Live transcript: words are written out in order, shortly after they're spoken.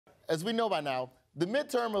As we know by now, the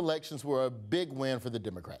midterm elections were a big win for the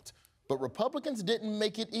Democrats, but Republicans didn't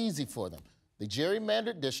make it easy for them. They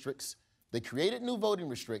gerrymandered districts, they created new voting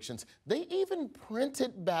restrictions, they even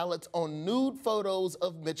printed ballots on nude photos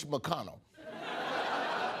of Mitch McConnell.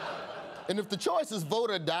 And if the choice is vote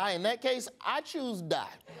or die, in that case, I choose die.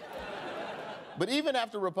 But even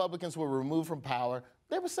after Republicans were removed from power,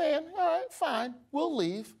 they were saying, all right, fine, we'll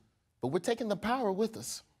leave, but we're taking the power with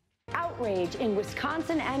us. Outrage in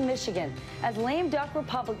Wisconsin and Michigan as lame duck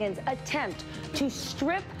Republicans attempt to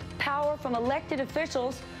strip power from elected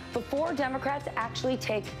officials before Democrats actually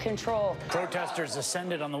take control. Protesters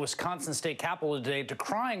ascended on the Wisconsin state capitol today,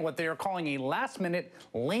 decrying what they are calling a last-minute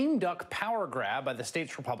lame duck power grab by the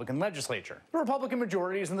state's Republican legislature. The Republican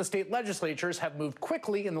majorities in the state legislatures have moved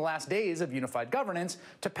quickly in the last days of unified governance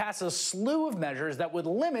to pass a slew of measures that would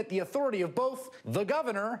limit the authority of both the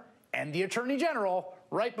governor and the attorney general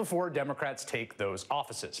right before Democrats take those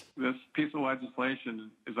offices. This piece of legislation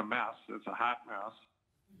is a mess. It's a hot mess.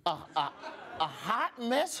 A hot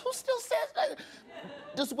mess? Who still says that?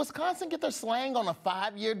 Does Wisconsin get their slang on a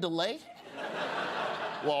 5-year delay?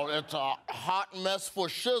 Well, it's a hot mess for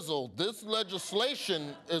shizzle. This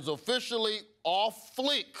legislation is officially off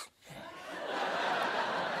fleek.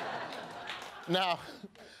 Now,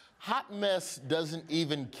 hot mess doesn't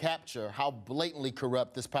even capture how blatantly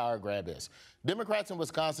corrupt this power grab is. Democrats in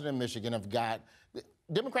Wisconsin and Michigan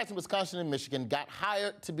got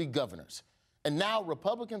hired to be governors. And now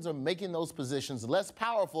Republicans are making those positions less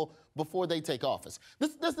powerful before they take office.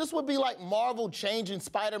 This would be like Marvel changing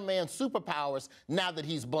Spider-Man's superpowers now that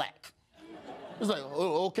he's black. It's like,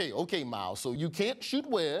 oh, okay, Miles, so you can't shoot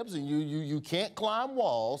webs and you can't climb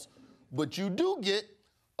walls, but you do get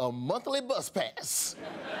a monthly bus pass.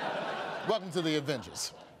 Welcome to the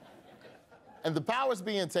Avengers. And the powers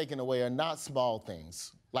being taken away are not small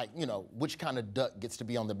things. Like, you know, which kind of duck gets to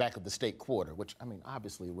be on the back of the state quarter, which, I mean,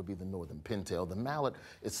 obviously it would be the northern pintail. The mallard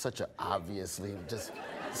is such a obviously just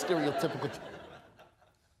stereotypical.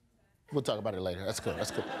 We'll talk about it later. That's cool.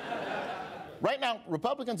 Right now,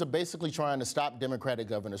 Republicans are basically trying to stop Democratic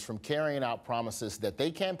governors from carrying out promises that they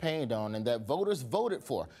campaigned on and that voters voted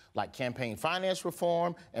for, like campaign finance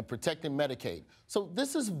reform and protecting Medicaid. So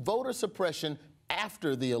this is voter suppression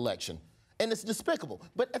after the election. And it's despicable.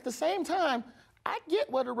 But at the same time, I get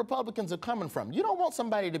where the Republicans are coming from. You don't want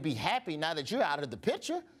somebody to be happy now that you're out of the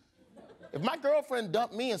picture. If my girlfriend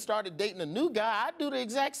dumped me and started dating a new guy, I'd do the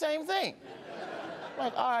exact same thing.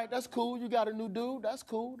 Like, all right, that's cool. You got a new dude. That's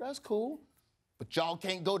cool. But y'all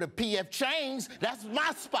can't go to P.F. Chang's. That's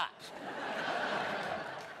my spot.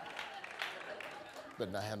 Better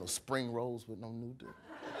not have no spring rolls with no new dude.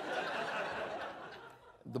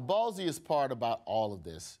 The ballsiest part about all of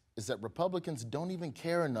this is that Republicans don't even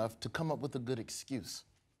care enough to come up with a good excuse.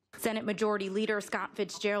 Senate Majority Leader Scott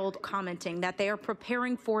Fitzgerald commenting that they are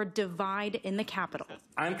preparing for a divide in the Capitol.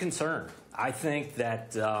 I'm concerned. I think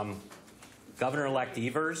that Governor-elect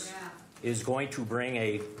Evers is going to bring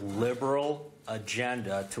a liberal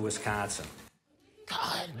agenda to Wisconsin.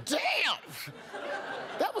 God damn!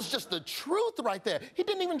 That was just the truth right there. He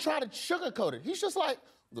didn't even try to sugarcoat it. He's just like,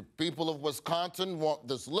 the people of Wisconsin want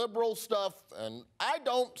this liberal stuff, and I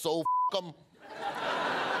don't, so f*** them.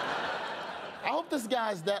 I hope this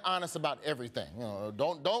guy's that honest about everything. You know,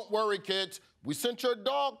 don't worry, kids. We sent your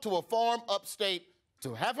dog to a farm upstate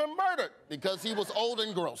to have him murdered because he was old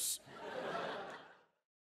and gross.